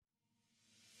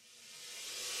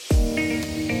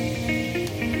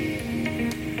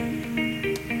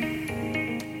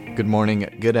Good morning,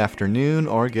 good afternoon,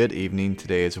 or good evening.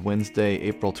 Today is Wednesday,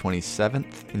 April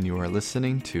 27th, and you are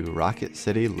listening to Rocket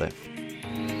City Lift.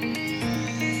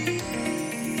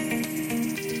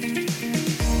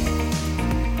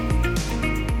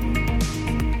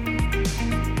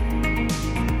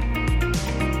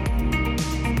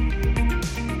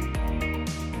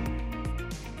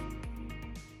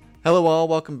 Hello all,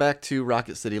 welcome back to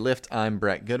Rocket City Lift. I'm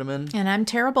Brett Goodeman. And I'm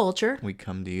Tara Bolger. We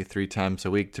come to you 3 times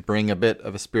a week to bring a bit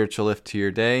of a spiritual lift to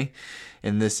your day.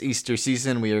 In this Easter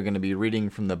season, we are going to be reading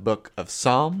from the book of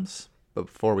Psalms. But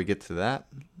before we get to that,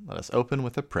 let us open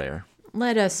with a prayer.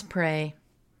 Let us pray.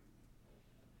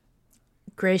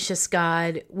 Gracious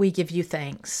God, we give you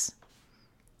thanks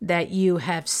that you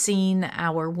have seen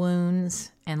our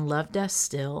wounds and loved us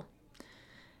still,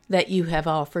 that you have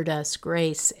offered us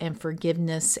grace and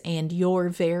forgiveness and your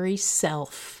very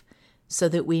self so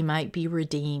that we might be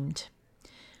redeemed.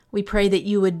 We pray that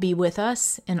you would be with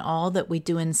us in all that we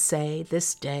do and say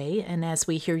this day, and as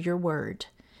we hear your word,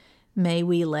 may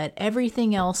we let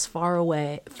everything else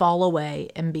fall away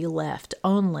and be left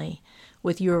only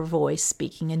with your voice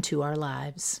speaking into our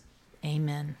lives.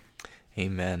 Amen.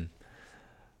 Amen.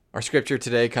 Our scripture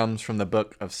today comes from the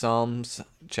book of Psalms,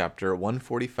 chapter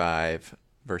 145,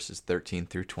 verses 13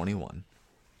 through 21.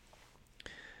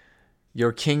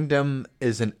 Your kingdom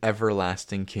is an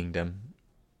everlasting kingdom,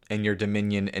 and your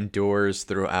dominion endures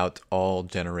throughout all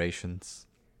generations.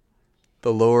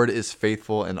 The Lord is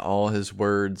faithful in all his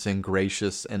words and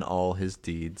gracious in all his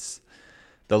deeds.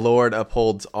 The Lord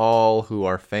upholds all who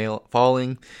are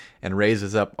falling and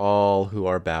raises up all who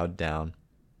are bowed down.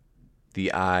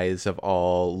 The eyes of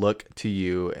all look to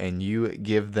you, and you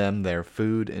give them their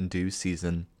food in due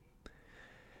season.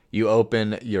 You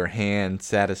open your hand,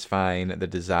 satisfying the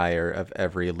desire of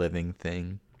every living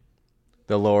thing.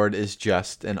 The Lord is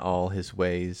just in all his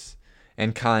ways,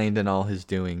 and kind in all his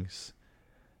doings.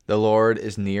 The Lord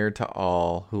is near to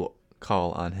all who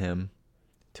call on him,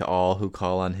 to all who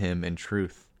call on him in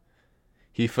truth.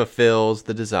 He fulfills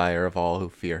the desire of all who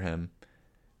fear him.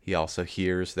 He also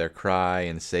hears their cry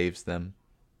and saves them.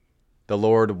 The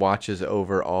Lord watches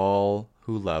over all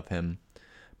who love him,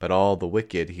 but all the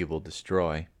wicked he will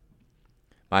destroy.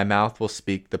 My mouth will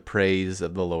speak the praise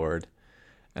of the Lord,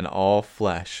 and all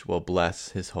flesh will bless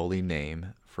his holy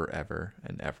name forever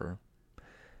and ever.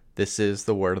 This is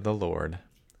the word of the Lord.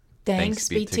 Thanks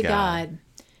be to God.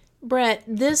 Brett,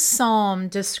 this psalm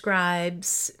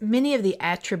describes many of the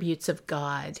attributes of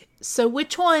God. So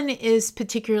which one is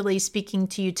particularly speaking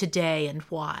to you today and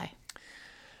why?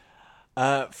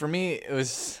 For me, it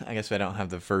was, I guess I don't have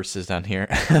the verses down here,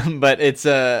 but it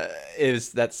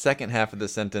was that second half of the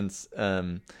sentence,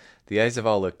 the eyes of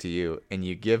all look to you, and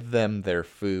you give them their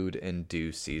food in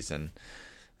due season.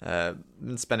 I've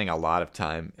been spending a lot of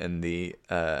time in the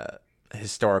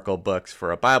historical books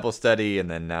for a Bible study, and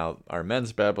then now our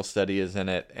men's Bible study is in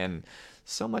it, and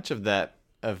so much of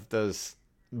those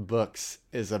books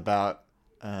is about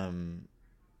the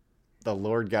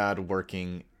Lord God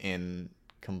working in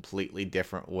completely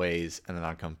different ways and on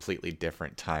a completely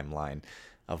different timeline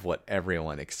of what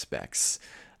everyone expects.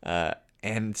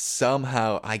 And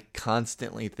somehow I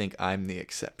constantly think I'm the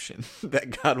exception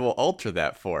that God will alter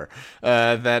that for,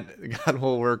 that God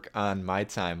will work on my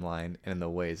timeline and in the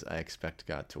ways I expect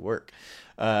God to work.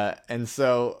 And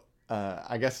so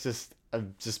I guess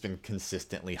I've just been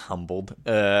consistently humbled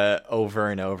over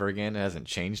and over again. It hasn't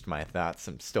changed my thoughts.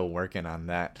 I'm still working on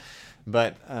that.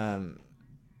 But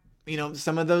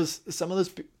some of those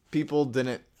people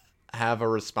didn't have a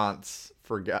response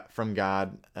from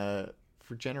God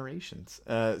for generations.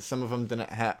 Some of them didn't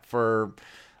have for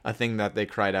a thing that they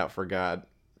cried out for God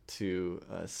to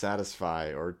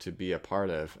satisfy or to be a part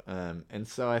of. And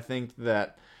so I think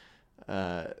that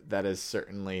that has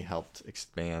certainly helped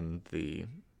expand the,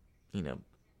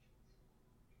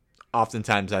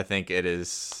 oftentimes I think it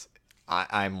is,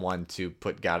 I'm one to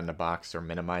put God in a box or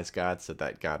minimize God so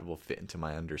that God will fit into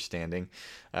my understanding.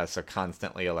 So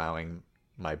constantly allowing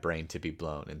my brain to be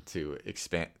blown and to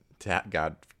expand, to have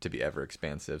God to be ever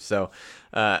expansive. So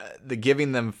the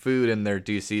giving them food in their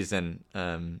due season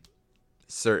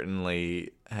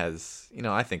certainly has,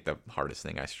 I think the hardest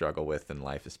thing I struggle with in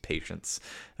life is patience.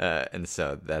 And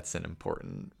so that's an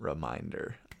important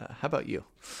reminder. How about you?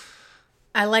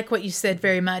 I like what you said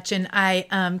very much, and I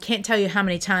can't tell you how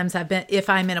many times I've been, if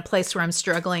I'm in a place where I'm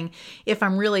struggling, if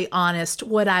I'm really honest,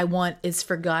 what I want is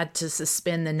for God to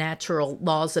suspend the natural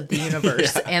laws of the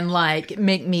universe and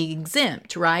make me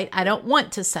exempt, right? I don't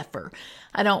want to suffer.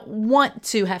 I don't want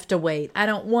to have to wait. I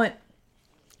don't want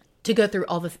to go through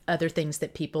all the other things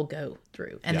that people go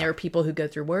through. And Yeah. there are people who go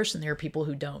through worse and there are people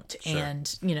who don't. Sure.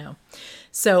 And,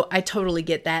 so I totally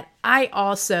get that. I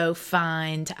also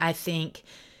find, I think,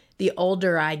 the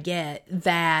older I get,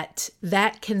 that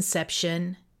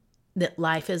conception that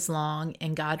life is long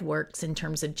and God works in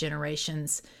terms of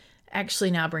generations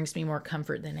actually now brings me more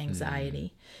comfort than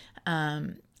anxiety.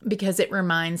 Because it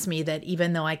reminds me that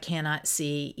even though I cannot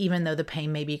see, even though the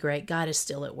pain may be great, God is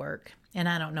still at work. And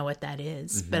I don't know what that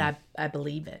is, but I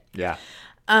believe it. Yeah.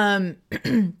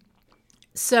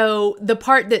 So the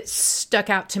part that stuck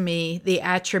out to me, the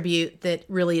attribute that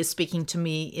really is speaking to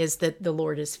me, is that the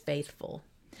Lord is faithful.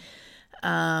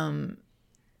 That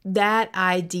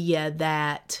idea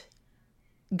that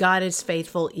God is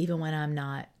faithful even when I'm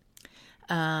not.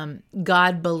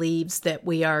 God believes that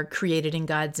we are created in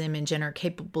God's image and are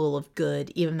capable of good,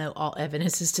 even though all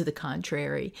evidence is to the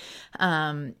contrary.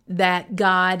 That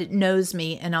God knows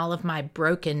me and all of my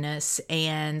brokenness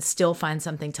and still finds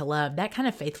something to love. That kind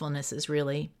of faithfulness is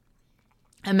really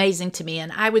amazing to me.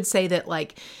 And I would say that,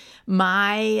 like,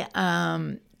 my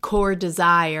core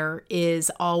desire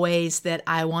is always that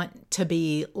I want to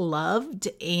be loved.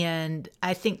 And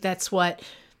I think that's what,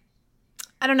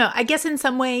 I don't know, I guess in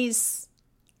some ways,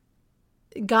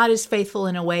 God is faithful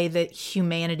in a way that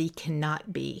humanity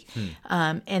cannot be.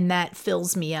 And that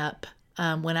fills me up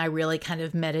when I really kind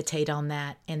of meditate on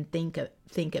that and think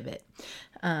of it.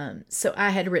 So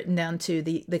I had written down too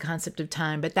the concept of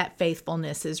time, but that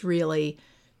faithfulness is really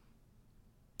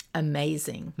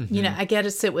amazing. I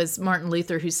guess it was Martin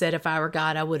Luther who said, if I were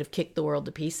God, I would have kicked the world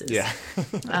to pieces. Yeah.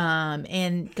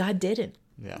 And God didn't.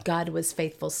 Yeah. God was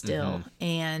faithful still.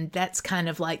 And that's kind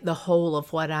of like the whole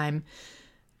of what I'm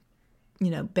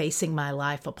basing my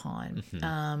life upon.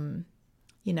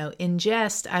 In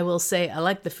jest, I will say, I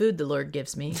like the food the Lord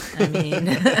gives me. I mean,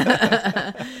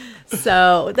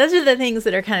 so those are the things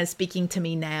that are kind of speaking to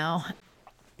me now.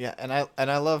 Yeah, and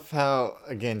I love how,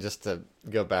 again, just to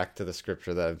go back to the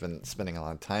scripture that I've been spending a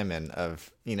lot of time in,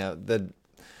 of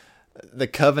the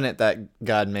covenant that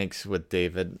God makes with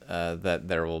David,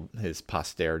 that his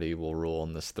posterity will rule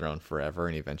on this throne forever,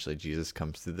 and eventually Jesus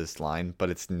comes through this line, but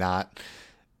it's not,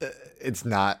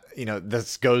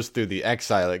 this goes through the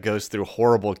exile, it goes through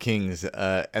horrible kings,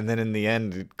 and then in the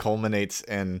end it culminates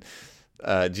in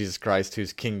Jesus Christ,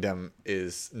 whose kingdom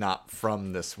is not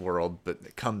from this world,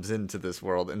 but comes into this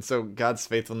world. And so God's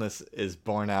faithfulness is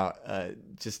borne out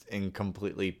just in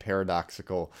completely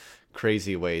paradoxical,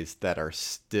 crazy ways that are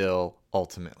still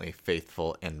ultimately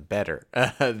faithful and better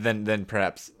than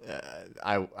perhaps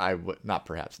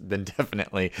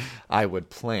definitely I would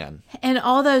plan. And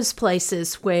all those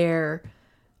places where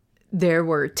there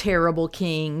were terrible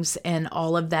kings and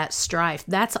all of that strife,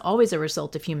 that's always a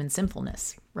result of human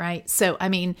sinfulness, right? So, I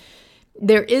mean,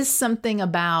 there is something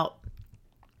about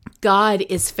God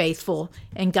is faithful,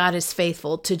 and God is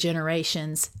faithful to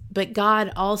generations, but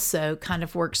God also kind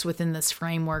of works within this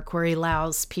framework where he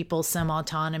allows people some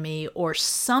autonomy or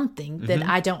something that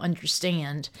I don't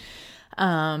understand.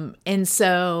 And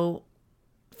so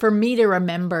for me to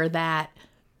remember that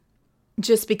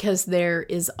just because there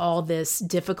is all this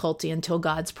difficulty until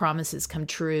God's promises come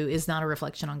true is not a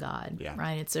reflection on God,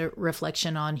 right? It's a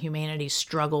reflection on humanity's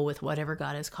struggle with whatever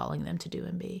God is calling them to do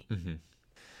and be.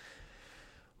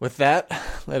 With that,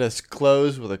 let us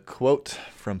close with a quote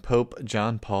from Pope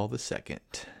John Paul II,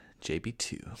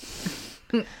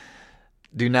 JB2.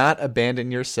 Do not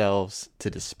abandon yourselves to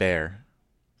despair.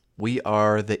 We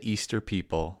are the Easter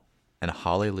people, and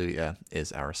hallelujah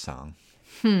is our song.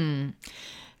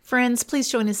 Friends, please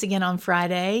join us again on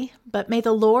Friday. But may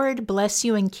the Lord bless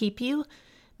you and keep you.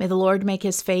 May the Lord make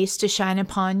his face to shine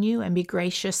upon you and be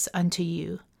gracious unto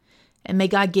you. And may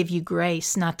God give you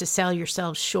grace not to sell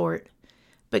yourselves short,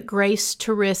 but grace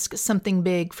to risk something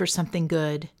big for something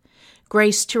good.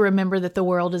 Grace to remember that the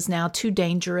world is now too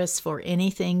dangerous for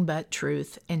anything but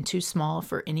truth and too small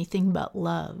for anything but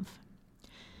love.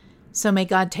 So may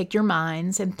God take your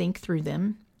minds and think through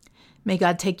them. May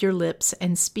God take your lips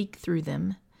and speak through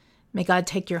them. May God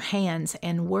take your hands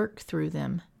and work through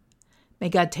them. May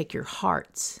God take your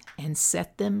hearts and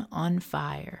set them on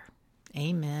fire.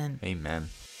 Amen. Amen.